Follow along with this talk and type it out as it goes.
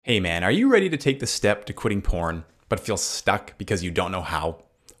Hey man, are you ready to take the step to quitting porn, but feel stuck because you don't know how?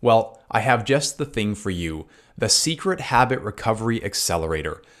 Well, I have just the thing for you, the Secret Habit Recovery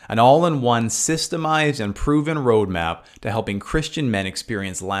Accelerator, an all-in-one systemized and proven roadmap to helping Christian men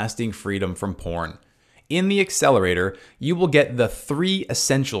experience lasting freedom from porn. In the accelerator, you will get the 3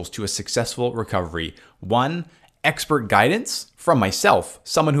 essentials to a successful recovery. 1, expert guidance from myself,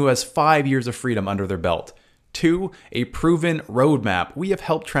 someone who has 5 years of freedom under their belt. 2, a proven roadmap. We have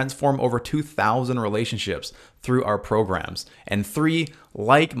helped transform over 2,000 relationships through our programs. And 3,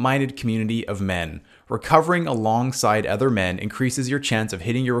 like-minded community of men. Recovering alongside other men increases your chance of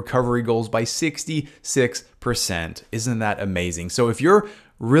hitting your recovery goals by 66%. Isn't that amazing? So if you're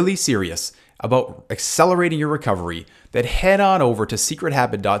really serious about accelerating your recovery, then head on over to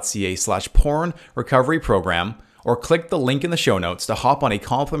secrethabit.ca/porn recovery program, or click the link in the show notes to hop on a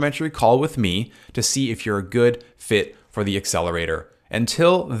complimentary call with me to see if you're a good fit for the accelerator.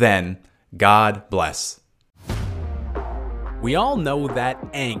 Until then, God bless. We all know that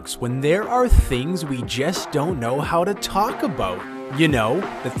angst when there are things we just don't know how to talk about. You know,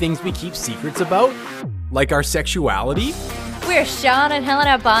 the things we keep secrets about, like our sexuality. We're Sean and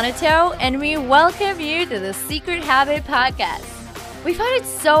Helena Bonato, and we welcome you to the Secret Habit Podcast. We find it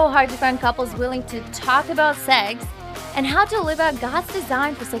so hard to find couples willing to talk about sex and how to live out God's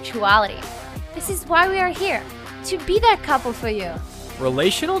design for sexuality. This is why we are here, to be that couple for you.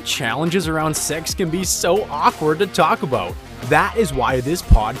 Relational challenges around sex can be so awkward to talk about. That is why this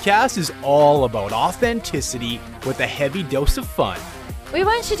podcast is all about authenticity with a heavy dose of fun. We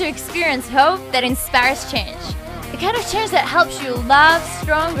want you to experience hope that inspires change. The kind of change that helps you love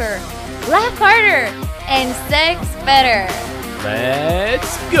stronger, laugh harder, and sex better.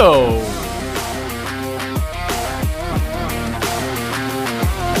 Let's go!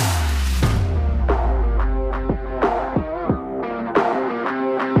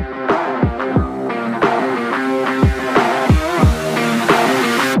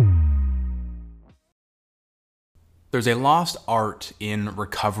 There's a lost art in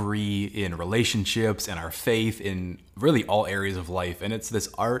recovery, in relationships, and our faith, in really all areas of life. And it's this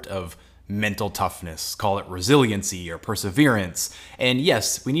art of mental toughness, call it resiliency or perseverance. And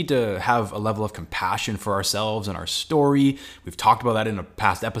yes, we need to have a level of compassion for ourselves and our story. We've talked about that in a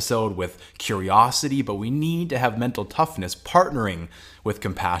past episode with curiosity, but we need to have mental toughness partnering with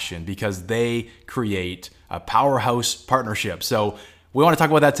compassion because they create a powerhouse partnership. So we want to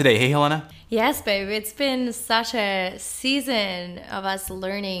talk about that today. Hey, Helena? Yes, babe. It's been such a season of us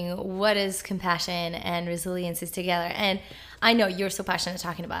learning what is compassion and resilience is together. And I know you're so passionate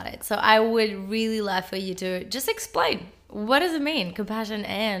talking about it. So I would really love for you to just explain, what does it mean, compassion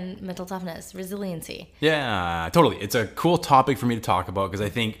and mental toughness, resiliency? Yeah, totally. It's a cool topic for me to talk about because I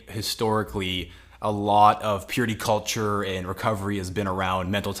think historically a lot of purity culture and recovery has been around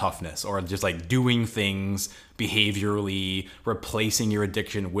mental toughness or just like doing things behaviorally, replacing your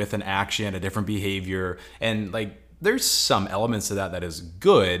addiction with an action, a different behavior. And like there's some elements to that is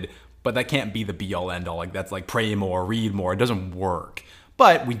good, but that can't be the be all end all. Like that's like pray more, read more. It doesn't work.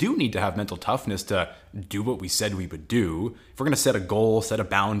 But we do need to have mental toughness to do what we said we would do. If we're going to set a goal, set a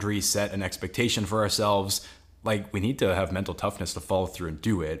boundary, set an expectation for ourselves, like we need to have mental toughness to follow through and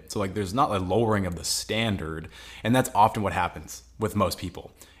do it. So like there's not a lowering of the standard. And that's often what happens with most people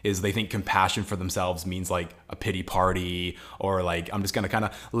is they think compassion for themselves means like a pity party or like I'm just going to kind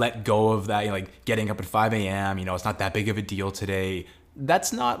of let go of that, like getting up at 5 a.m., it's not that big of a deal today.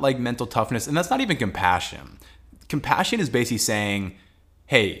 That's not like mental toughness, and that's not even compassion. Compassion is basically saying,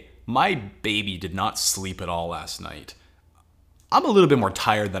 hey, my baby did not sleep at all last night. I'm a little bit more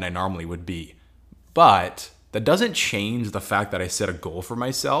tired than I normally would be, but that doesn't change the fact that I set a goal for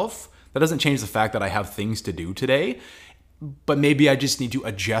myself. That doesn't change the fact that I have things to do today, but maybe I just need to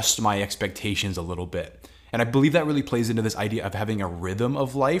adjust my expectations a little bit. And I believe that really plays into this idea of having a rhythm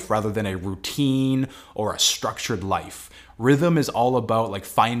of life rather than a routine or a structured life. Rhythm is all about like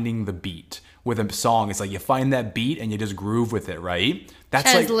finding the beat. With a song, it's like you find that beat and you just groove with it, right?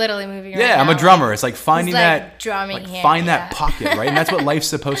 That's like literally moving around. Yeah, I'm a drummer. It's like finding that drumming here, find that pocket, right? And that's what life's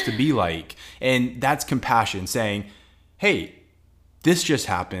supposed to be like. And that's compassion saying, hey, this just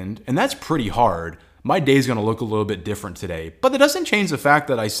happened and that's pretty hard. My day's going to look a little bit different today. But that doesn't change the fact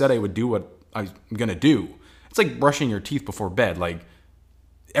that I said I would do what I'm going to do. It's like brushing your teeth before bed. Like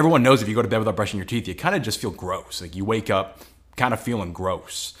everyone knows if you go to bed without brushing your teeth, you kind of just feel gross. Like you wake up kind of feeling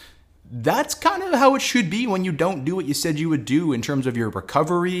gross. That's kind of how it should be when you don't do what you said you would do in terms of your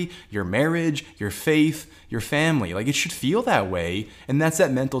recovery, your marriage, your faith, your family. Like it should feel that way. And that's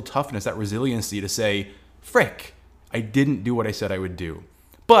that mental toughness, that resiliency to say, frick, I didn't do what I said I would do.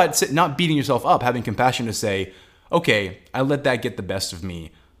 But not beating yourself up, having compassion to say, okay, I let that get the best of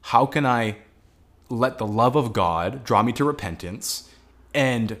me. how can I let the love of God draw me to repentance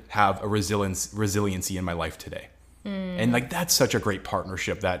and have a resiliency in my life today? And like, that's such a great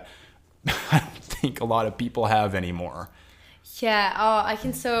partnership that I don't think a lot of people have anymore. Yeah. Oh, I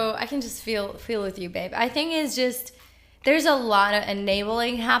can just feel with you, babe. I think it's just, there's a lot of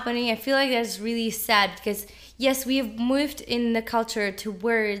enabling happening. I feel like that's really sad because yes, we've moved in the culture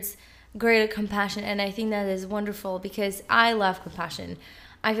towards greater compassion, and I think that is wonderful because I love compassion.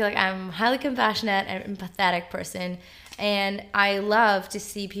 I feel like I'm a highly compassionate and empathetic person, and I love to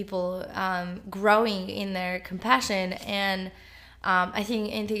see people growing in their compassion. And I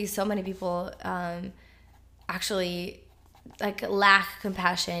think so many people actually like lack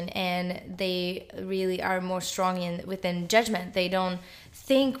compassion, and they really are more strong within judgment. They don't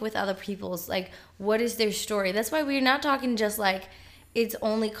think with other people's, like, what is their story. That's why we're not talking just like it's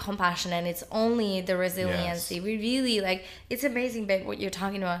only compassion and it's only the resiliency. Yes. We really, like, it's amazing, babe, what you're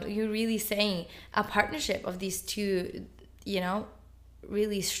talking about. You're really saying a partnership of these two,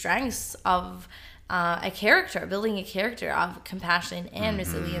 really strengths of a character, building a character of compassion and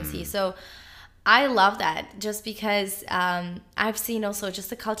resiliency. So I love that, just because I've seen also just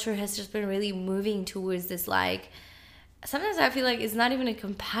the culture has just been really moving towards this, like, sometimes I feel like it's not even a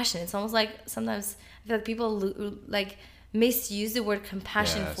compassion. It's almost like sometimes I feel like people like misuse the word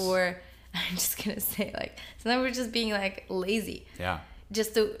compassion for, I'm just gonna say, like, sometimes we're just being like lazy. Yeah.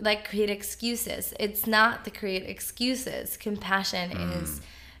 Just to like create excuses. It's not to create excuses. Compassion is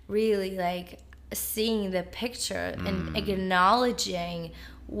really like seeing the picture and acknowledging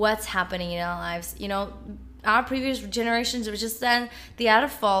what's happening in our lives. Our previous generations were just then, the out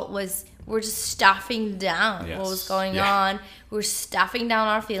of fault was we're just stuffing down what was going on. We're stuffing down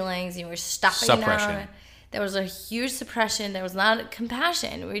our feelings, and we're stuffing down. There was a huge suppression. There was not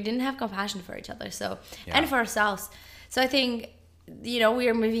compassion. We didn't have compassion for each other, and for ourselves. So I think, we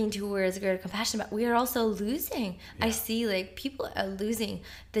are moving towards greater compassion, but we are also losing. I see, like, people are losing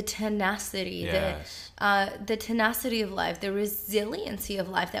the tenacity, the tenacity of life, the resiliency of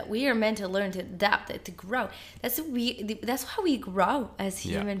life that we are meant to learn, to adapt, to grow. That's how we grow as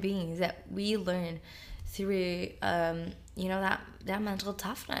human beings. That we learn through, that mental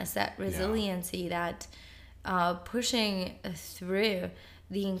toughness, that resiliency, that pushing through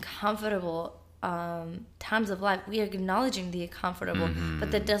the uncomfortable times of life. We are acknowledging the uncomfortable,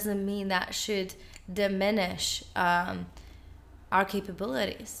 but that doesn't mean that should diminish our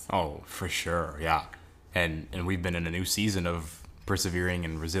capabilities. Oh, for sure, yeah. And we've been in a new season of persevering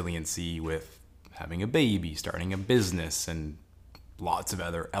and resiliency with having a baby, starting a business, and lots of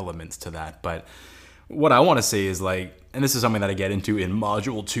other elements to that. But what I want to say is, like, and this is something that I get into in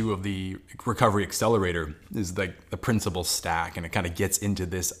module 2 of the Recovery Accelerator, is like the principle stack, and it kind of gets into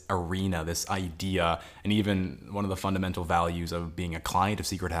this arena, this idea, and even one of the fundamental values of being a client of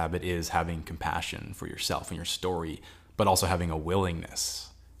Secret Habit is having compassion for yourself and your story, but also having a willingness.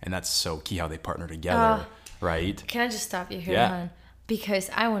 And that's so key how they partner together, right? Can I just stop you here, hon? Because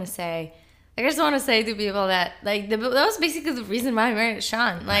I want to say, I just want to say to people that, like, that was basically the reason why I married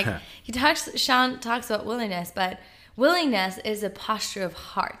Sean. Like, Sean talks about willingness, but willingness is a posture of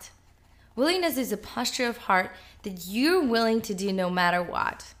heart. Willingness is a posture of heart that you're willing to do no matter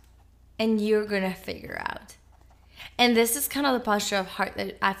what, and you're going to figure out. And this is kind of the posture of heart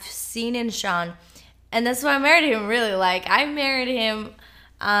that I've seen in Sean, and that's why I married him, really. Like, I married him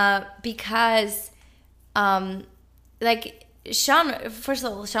because, like, Sean, first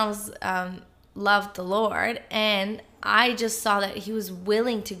of all, Sean was, loved the Lord, and I just saw that he was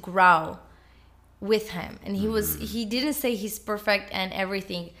willing to grow with him. And he didn't say he's perfect and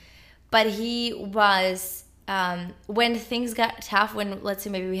everything, but he was, when things got tough, when, let's say,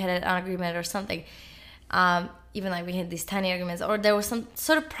 maybe we had an argument or something, even like we had these tiny arguments, or there was some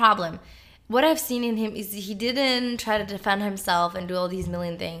sort of problem, what I've seen in him is he didn't try to defend himself and do all these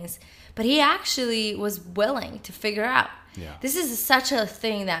million things, but he actually was willing to figure out. Yeah. This is such a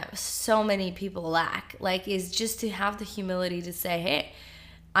thing that so many people lack, like, is just to have the humility to say, hey,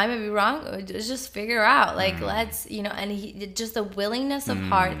 I may be wrong, just figure out, like, let's, and just the willingness of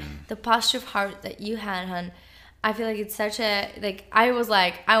heart, the posture of heart that you had, hon. I feel like it's such a, like, I was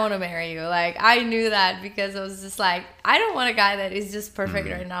like, I want to marry you. Like, I knew that because I was just like, I don't want a guy that is just perfect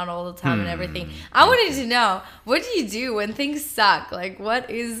right now all the time and everything. I wanted to know, what do you do when things suck? Like, what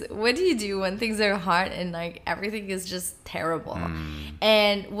do you do when things are hard and, like, everything is just terrible?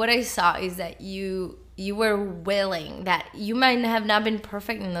 And what I saw is that you were willing, that you might have not been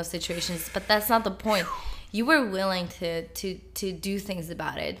perfect in those situations, but that's not the point. You were willing to do things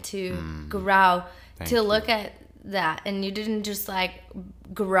about it, to grow, to look at that, and you didn't just like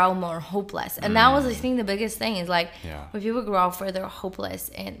grow more hopeless. And that was, I think, the biggest thing is like when people grow further hopeless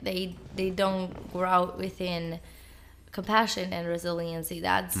and they don't grow within compassion and resiliency,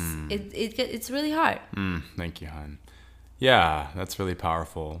 that's it's really hard. Thank you, hon. Yeah, that's really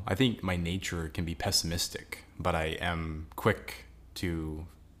powerful. I think my nature can be pessimistic, but I am quick to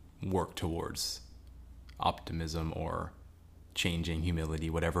work towards optimism or changing, humility,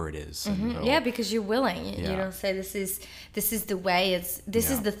 whatever it is. And Yeah, because you're willing. You don't say this is the way.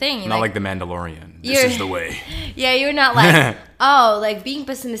 This is the thing. Not like the Mandalorian. This is the way. Yeah, you're not like, oh, like being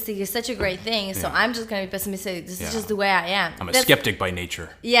pessimistic is such a great thing, so I'm just gonna be pessimistic. This is just the way I am. I'm a skeptic by nature.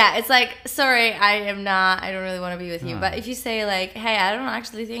 Yeah, it's like, sorry, I am not. I don't really want to be with you. But if you say like, hey, I don't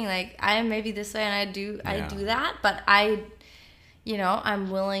actually think like I am maybe this way, and I do that, but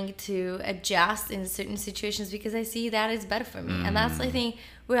I'm willing to adjust in certain situations because I see that is better for me. And that's, I think,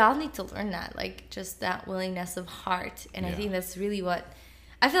 we all need to learn that, like just that willingness of heart. And I think that's really what,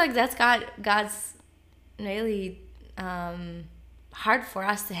 I feel like that's God's really hard for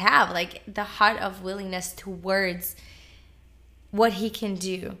us to have, like the heart of willingness towards what he can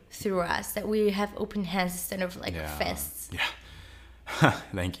do through us, that we have open hands instead of like fists. Yeah.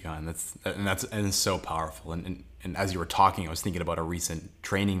 Thank you, Ann. That's so powerful. And as you were talking, I was thinking about a recent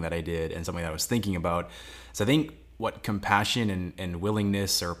training that I did and something that I was thinking about. So I think what compassion and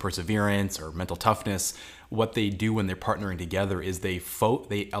willingness or perseverance or mental toughness, what they do when they're partnering together is they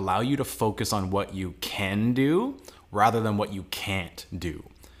allow you to focus on what you can do rather than what you can't do.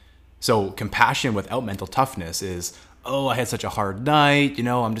 So compassion without mental toughness is, oh, I had such a hard night,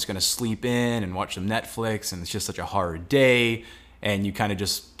 I'm just going to sleep in and watch some Netflix and it's just such a hard day, and you kind of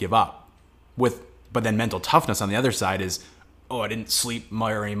just give up. But then mental toughness on the other side is, oh, I didn't sleep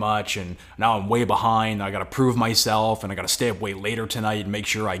very much and now I'm way behind. I got to prove myself and I got to stay up way later tonight and make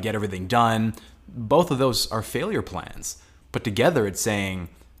sure I get everything done. Both of those are failure plans. But together it's saying,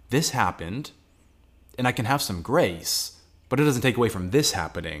 this happened and I can have some grace, but it doesn't take away from this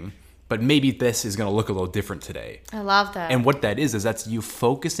happening. But maybe this is going to look a little different today. I love that. And what that is that's you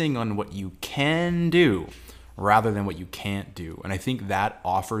focusing on what you can do rather than what you can't do. And I think that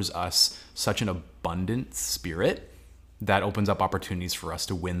offers us such an abundant spirit that opens up opportunities for us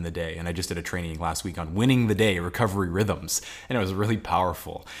to win the day. And I just did a training last week on winning the day, recovery rhythms, and it was really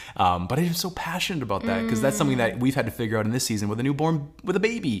powerful. But I'm so passionate about that because that's something that we've had to figure out in this season with a newborn, with a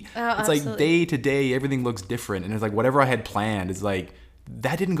baby. Oh, it's absolutely. like day to day, everything looks different. And it's like whatever I had planned is like,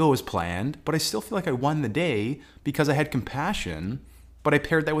 that didn't go as planned, but I still feel like I won the day because I had compassion, but I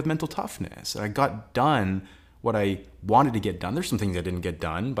paired that with mental toughness. And I got done what I wanted to get done. There's some things I didn't get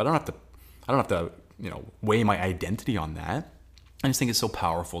done, but I don't have to weigh my identity on that. I just think it's so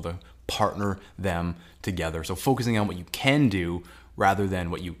powerful to partner them together. So focusing on what you can do rather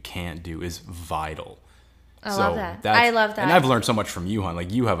than what you can't do is vital. I love that. I love that. And I've learned so much from you, hon.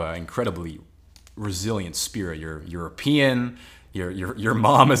 Like, you have an incredibly resilient spirit. You're European. Your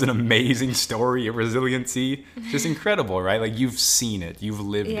mom has an amazing story of resiliency. It's just incredible, right? Like, you've seen it. You've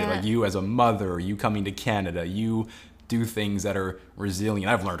lived it. Like, you as a mother, you coming to Canada, you do things that are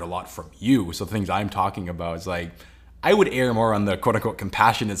resilient. I've learned a lot from you. So the things I'm talking about is like, I would err more on the quote unquote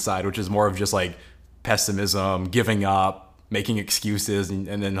compassionate side, which is more of just like pessimism, giving up, making excuses. And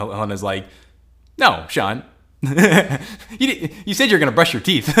then Helena's like, no, Sean, you said you're going to brush your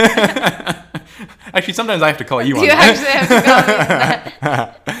teeth. Actually, sometimes I have to call you on You that. actually have to call me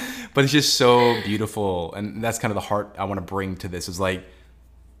on that. But it's just so beautiful. And that's kind of the heart I want to bring to this is like,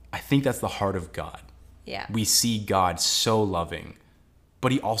 I think that's the heart of God. Yeah. We see God so loving,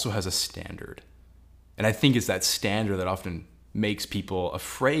 but he also has a standard. And I think it's that standard that often makes people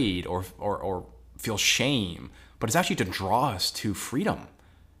afraid or feel shame. But it's actually to draw us to freedom,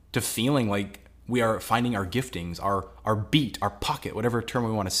 to feeling like we are finding our giftings, our beat, our pocket, whatever term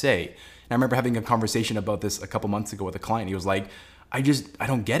we want to say. And I remember having a conversation about this a couple months ago with a client. He was like, I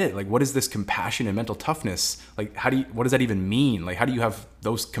don't get it. Like, what is this compassion and mental toughness? Like, what does that even mean? Like, how do you have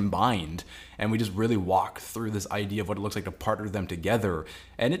those combined? And we just really walked through this idea of what it looks like to partner them together.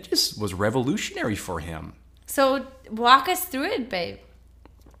 And it just was revolutionary for him. So walk us through it, babe.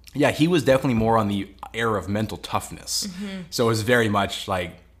 Yeah, he was definitely more on the era of mental toughness. Mm-hmm. So it was very much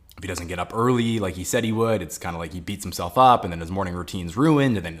like, if he doesn't get up early like he said he would, it's kind of like he beats himself up and then his morning routine's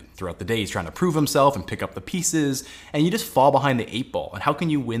ruined, and then throughout the day he's trying to prove himself and pick up the pieces, and you just fall behind the 8 ball. And how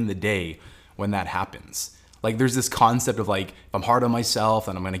can you win the day when that happens? Like, there's this concept of like, if I'm hard on myself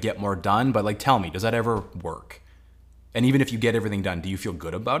then I'm going to get more done, but like, tell me, does that ever work? And even if you get everything done, do you feel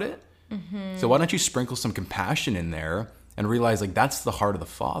good about it? Mm-hmm. So why don't you sprinkle some compassion in there and realize like that's the heart of the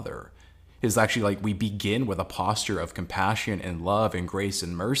Father. Is actually like we begin with a posture of compassion and love and grace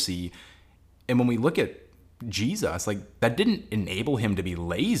and mercy. And when we look at Jesus, like that didn't enable him to be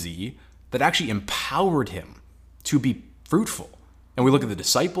lazy, that actually empowered him to be fruitful. And we look at the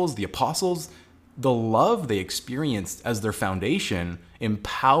disciples, the apostles, the love they experienced as their foundation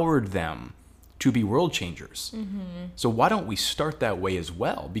empowered them to be world changers. So why don't we start that way as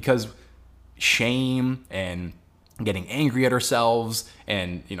well? Because shame and getting angry at ourselves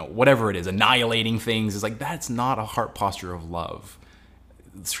and, whatever it is, annihilating things is like, that's not a heart posture of love.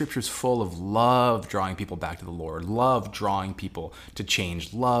 Scripture's full of love drawing people back to the Lord, love drawing people to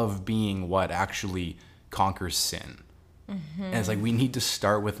change, love being what actually conquers sin. And it's like we need to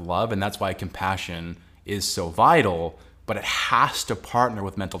start with love, and that's why compassion is so vital, but it has to partner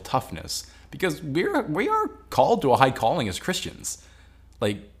with mental toughness because we are called to a high calling as Christians.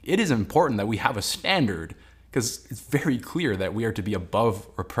 Like, it is important that we have a standard because it's very clear that we are to be above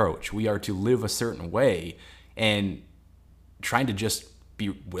reproach. We are to live a certain way, and trying to just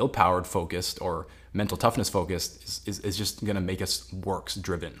be willpower focused or mental toughness focused is just going to make us works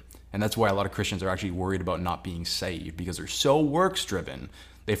driven. And that's why a lot of Christians are actually worried about not being saved because they're so works driven.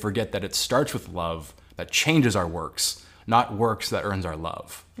 They forget that it starts with love that changes our works, not works that earns our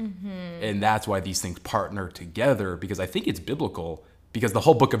love. And that's why these things partner together, because I think it's biblical, because the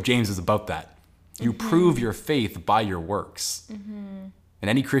whole book of James is about that. You prove your faith by your works. And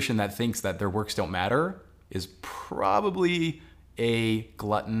any Christian that thinks that their works don't matter is probably a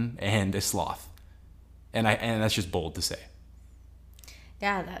glutton and a sloth. And that's just bold to say.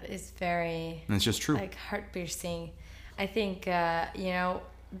 Yeah, that is very... And it's just true. Like, heart-piercing. I think,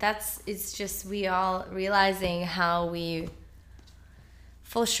 it's just we all realizing how we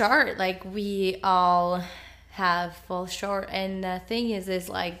fall short. Like, we all have fall short. And the thing is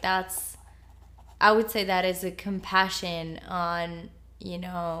like, I would say that is a compassion on,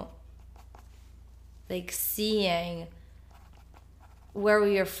 like, seeing where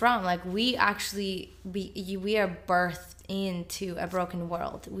we are from. Like, we are birthed into a broken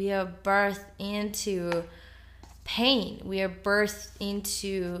world. We are birthed into pain. We are birthed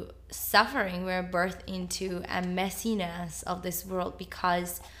into suffering. We are birthed into a messiness of this world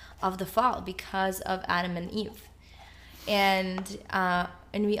because of the fall, because of Adam and Eve. And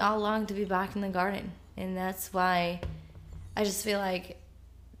we all long to be back in the garden. And that's why I just feel like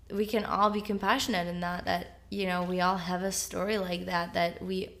we can all be compassionate in that we all have a story like that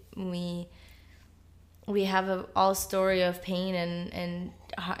we have a all story of pain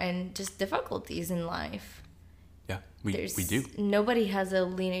and just difficulties in life. Yeah, we do. Nobody has a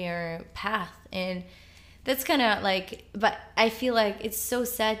linear path, and that's kind of like, but I feel like it's so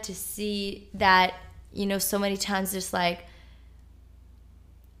sad to see that, so many times there's like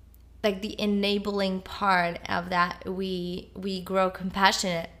the enabling part of that we grow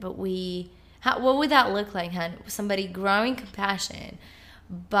compassionate, but what would that look like, hon? Somebody growing compassion,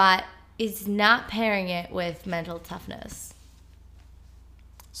 but is not pairing it with mental toughness.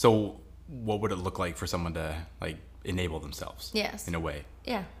 So what would it look like for someone to like enable themselves? Yes. In a way.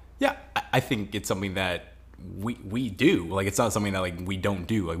 Yeah. Yeah, I think it's something that we do. Like, it's not something that like we don't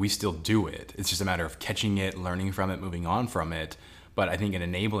do. Like, we still do it. It's just a matter of catching it, learning from it, moving on from it. But I think an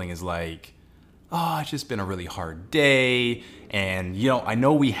enabling is like, oh, it's just been a really hard day. And, I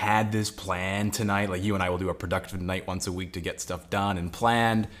know we had this plan tonight. Like, you and I will do a productive night once a week to get stuff done and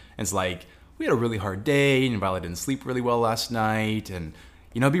planned. And it's like, we had a really hard day, and Violet didn't sleep really well last night. And,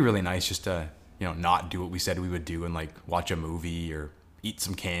 it'd be really nice just to, not do what we said we would do and, like, watch a movie or eat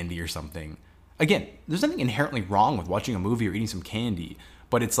some candy or something. Again, there's nothing inherently wrong with watching a movie or eating some candy.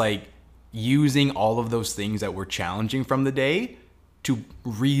 But it's like using all of those things that were challenging from the day to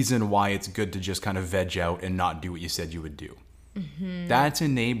reason why it's good to just kind of veg out and not do what you said you would do. That's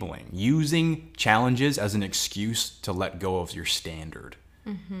enabling. Using challenges as an excuse to let go of your standard.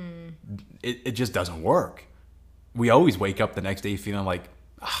 It just doesn't work. We always wake up the next day feeling like,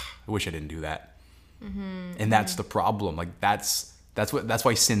 I wish I didn't do that. And that's the problem. Like, that's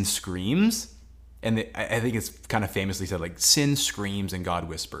why sin screams. And I think it's kind of famously said, like, sin screams and God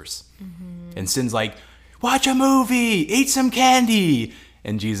whispers. And sin's like, watch a movie, eat some candy.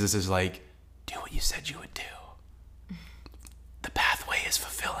 And Jesus is like, do what you said you would do. The pathway is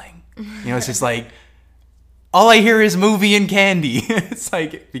fulfilling. It's just like, all I hear is movie and candy. It's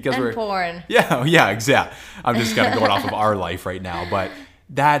like, because and porn. Yeah, exactly. I'm just kind of going off of our life right now. But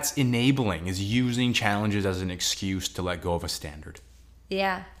that's enabling, is using challenges as an excuse to let go of a standard.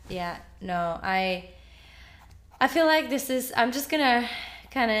 Yeah. No, I feel like I'm just going to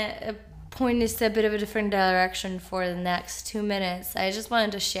kind of point this to a bit of a different direction for the next 2 minutes. I just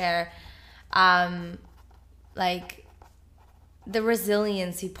wanted to share, the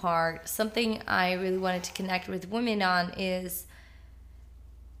resiliency part. Something I really wanted to connect with women on is,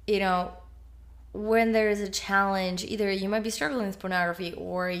 when there is a challenge, either you might be struggling with pornography,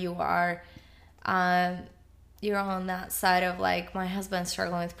 or you are you're on that side of like, my husband's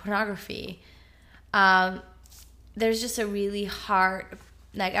struggling with pornography. There's just a really hard,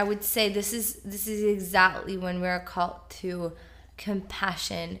 like, I would say this is exactly when we're called to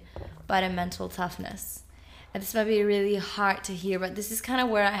compassion, but a mental toughness. And this might be really hard to hear, but this is kind of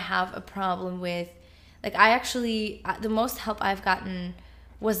where I have a problem with, like, I actually, the most help I've gotten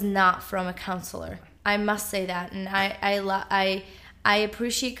was not from a counselor. I must say that. And I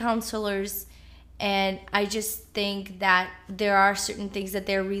appreciate counselors, and I just think that there are certain things that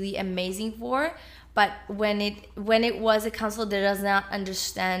they're really amazing for. But when it was a counselor that does not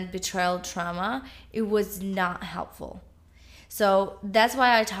understand betrayal trauma, it was not helpful. So that's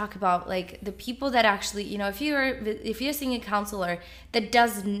why I talk about, like, the people that actually, you know, if you're seeing a counselor that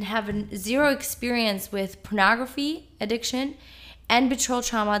doesn't have zero experience with pornography addiction and betrayal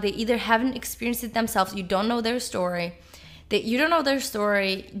trauma, they either haven't experienced it themselves, you don't know their story, they're not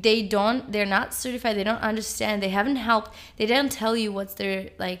certified, they don't understand, they haven't helped, they didn't tell you what's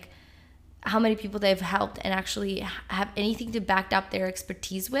their, like, how many people they've helped and actually have anything to back up their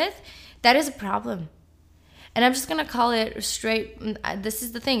expertise with, that is a problem. And I'm just going to call it straight. This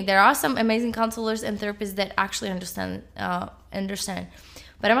is the thing. There are some amazing counselors and therapists that actually understand.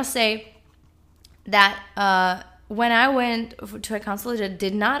 But I must say that when I went to a counselor that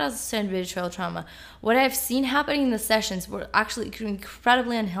did not understand betrayal trauma, what I've seen happening in the sessions were actually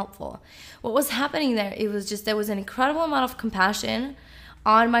incredibly unhelpful. What was happening there, there was an incredible amount of compassion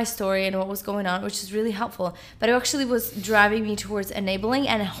on my story and what was going on, which is really helpful. But it actually was driving me towards enabling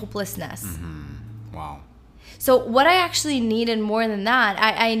and hopelessness. Mm-hmm. Wow. So what I actually needed more than that,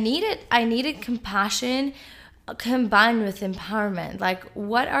 I needed compassion combined with empowerment. Like,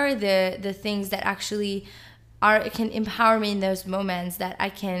 what are the things that actually can empower me in those moments that I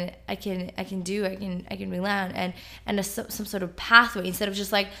can rely on, and some sort of pathway, instead of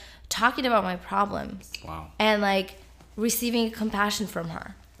just like talking about my problems. Wow. And like receiving compassion from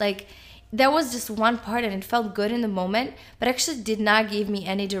her. Like, that was just one part, and it felt good in the moment, but actually did not give me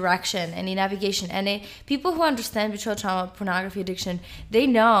any direction, any navigation. And people who understand betrayal trauma, pornography addiction, they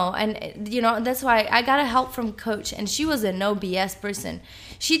know. And, you know, that's why I got help from coach, and she was a no BS person.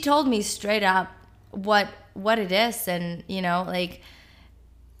 She told me straight up what it is. And, you know, like,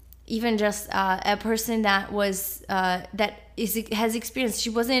 even just a person that was, has experience.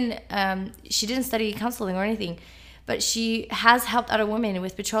 She didn't study counseling or anything, but she has helped other women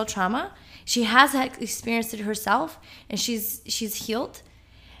with betrayal trauma. She has experienced it herself, and she's healed.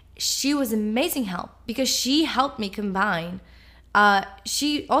 She was amazing help because she helped me combine.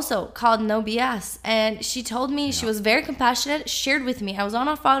 She also called no BS, and she told me, she was very compassionate, shared with me. I was on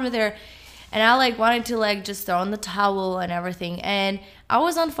the phone with her, and I like wanted to like just throw in the towel and everything. And I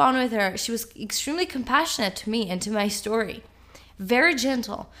was on the phone with her. She was extremely compassionate to me and to my story. Very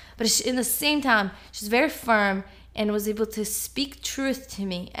gentle, but in the same time, she's very firm, and was able to speak truth to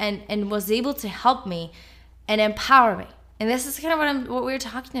me, and was able to help me and empower me. And this is kind of what we're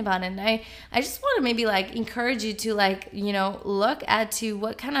talking about. And I just want to maybe like encourage you to, like, you know, look at to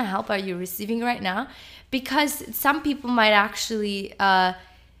what kind of help are you receiving right now, because some people might actually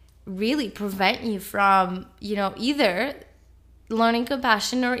really prevent you from, you know, either learning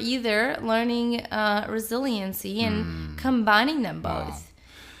compassion or either learning resiliency, and combining them both. Wow.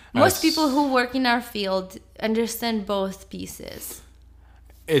 Most people who work in our field understand both pieces.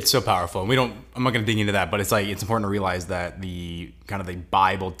 It's so powerful. I'm not going to dig into that, but it's like, it's important to realize that the kind of the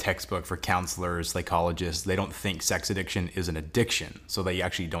Bible textbook for counselors, psychologists, they don't think sex addiction is an addiction. So they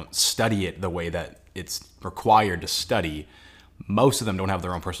actually don't study it the way that it's required to study. Most of them don't have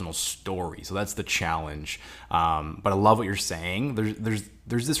their own personal story. So that's the challenge. But I love what you're saying.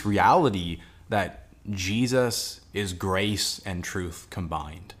 There's this reality that Jesus is grace and truth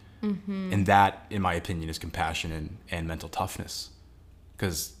combined. Mm-hmm. And that, in my opinion, is compassion and mental toughness.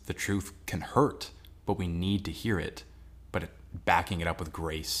 Because the truth can hurt, but we need to hear it. But backing it up with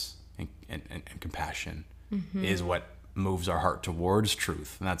grace and compassion is what moves our heart towards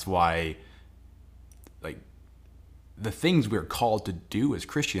truth. And that's why, like, the things we're called to do as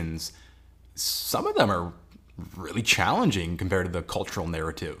Christians, some of them are really challenging compared to the cultural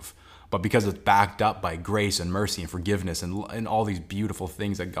narrative. But because it's backed up by grace and mercy and forgiveness and all these beautiful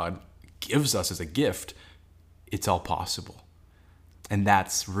things that God gives us as a gift, it's all possible. And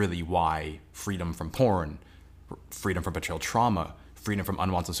that's really why freedom from porn, freedom from betrayal trauma, freedom from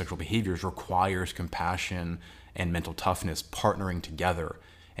unwanted sexual behaviors requires compassion and mental toughness partnering together.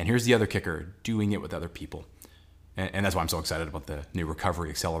 And here's the other kicker, doing it with other people. And that's why I'm so excited about the new Recovery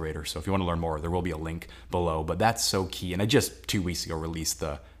Accelerator. So if you want to learn more, there will be a link below. But that's so key. And I just 2 weeks ago released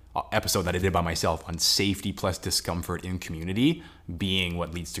the episode that I did by myself on safety plus discomfort in community being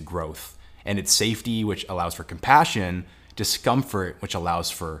what leads to growth. And it's safety, which allows for compassion, discomfort, which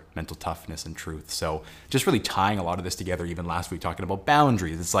allows for mental toughness and truth. So just really tying a lot of this together. Even last week talking about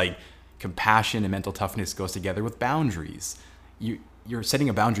boundaries. It's like compassion and mental toughness goes together with boundaries. You're setting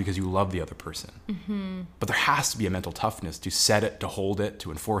a boundary because you love the other person. Mm-hmm. But there has to be a mental toughness to set it, to hold it,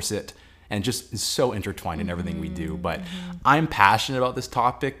 to enforce it. And just is so intertwined in everything we do. But I'm passionate about this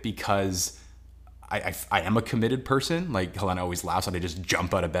topic because I am a committed person. Like Helena always laughs when I just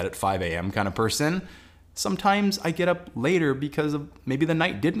jump out of bed at 5 a.m. kind of person. Sometimes I get up later because of maybe the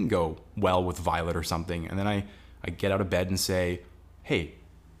night didn't go well with Violet or something. And then I get out of bed and say, hey,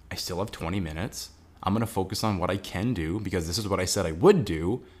 I still have 20 minutes. I'm going to focus on what I can do because this is what I said I would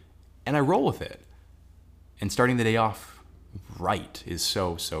do. And I roll with it. And starting the day off right is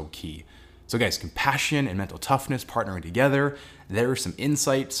so, so key. So guys, compassion and mental toughness partnering together. There's some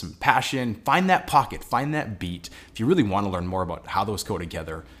insight, some passion. Find that pocket, find that beat. If you really want to learn more about how those go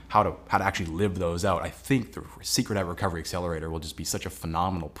together, how to actually live those out, I think the Secret Habit Recovery Accelerator will just be such a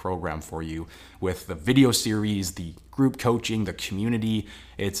phenomenal program for you with the video series, the group coaching, the community.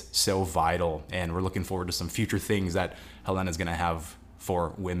 It's so vital. And we're looking forward to some future things that Helena's going to have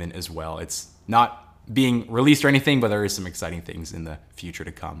for women as well. It's not being released or anything, but there is some exciting things in the future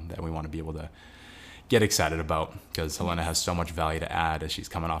to come that we want to be able to get excited about because Helena has so much value to add as she's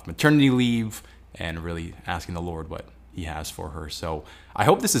coming off maternity leave and really asking the Lord what he has for her. So I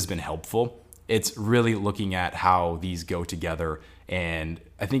hope this has been helpful. It's really looking at how these go together. And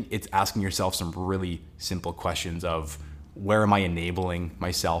I think it's asking yourself some really simple questions of where am I enabling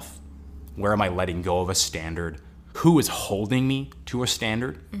myself? Where am I letting go of a standard? Who is holding me to a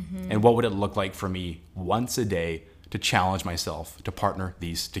standard? Mm-hmm. And what would it look like for me once a day to challenge myself to partner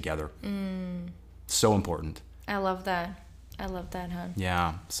these together? So important. I love that. I love that, hon.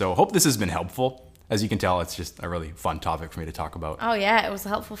 Yeah. So hope this has been helpful. As you can tell, it's just a really fun topic for me to talk about. Oh, yeah. It was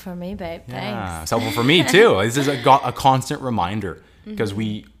helpful for me, babe. Yeah, Thanks. it's helpful for me, too. This is a constant reminder because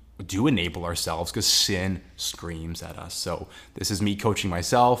we do enable ourselves because sin screams at us. So this is me coaching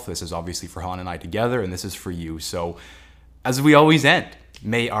myself. This is obviously for Helen and I together, and this is for you. So as we always end,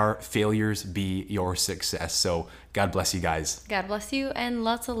 may our failures be your success. So God bless you guys. God bless you and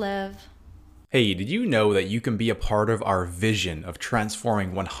lots of love. Hey, did you know that you can be a part of our vision of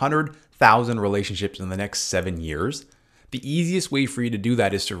transforming 100,000 relationships in the next 7 years? The easiest way for you to do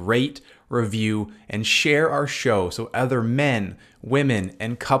that is to rate, review, and share our show so other men, women,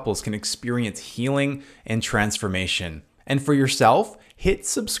 and couples can experience healing and transformation. And for yourself, hit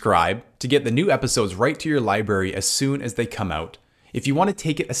subscribe to get the new episodes right to your library as soon as they come out. If you want to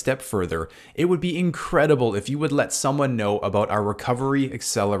take it a step further, it would be incredible if you would let someone know about our Recovery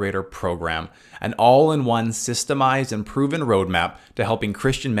Accelerator program, an all-in-one systemized and proven roadmap to helping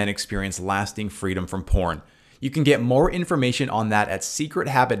Christian men experience lasting freedom from porn. You can get more information on that at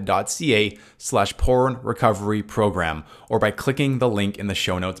secrethabit.ca/porn recovery program or by clicking the link in the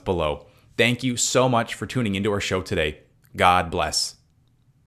show notes below. Thank you so much for tuning into our show today. God bless.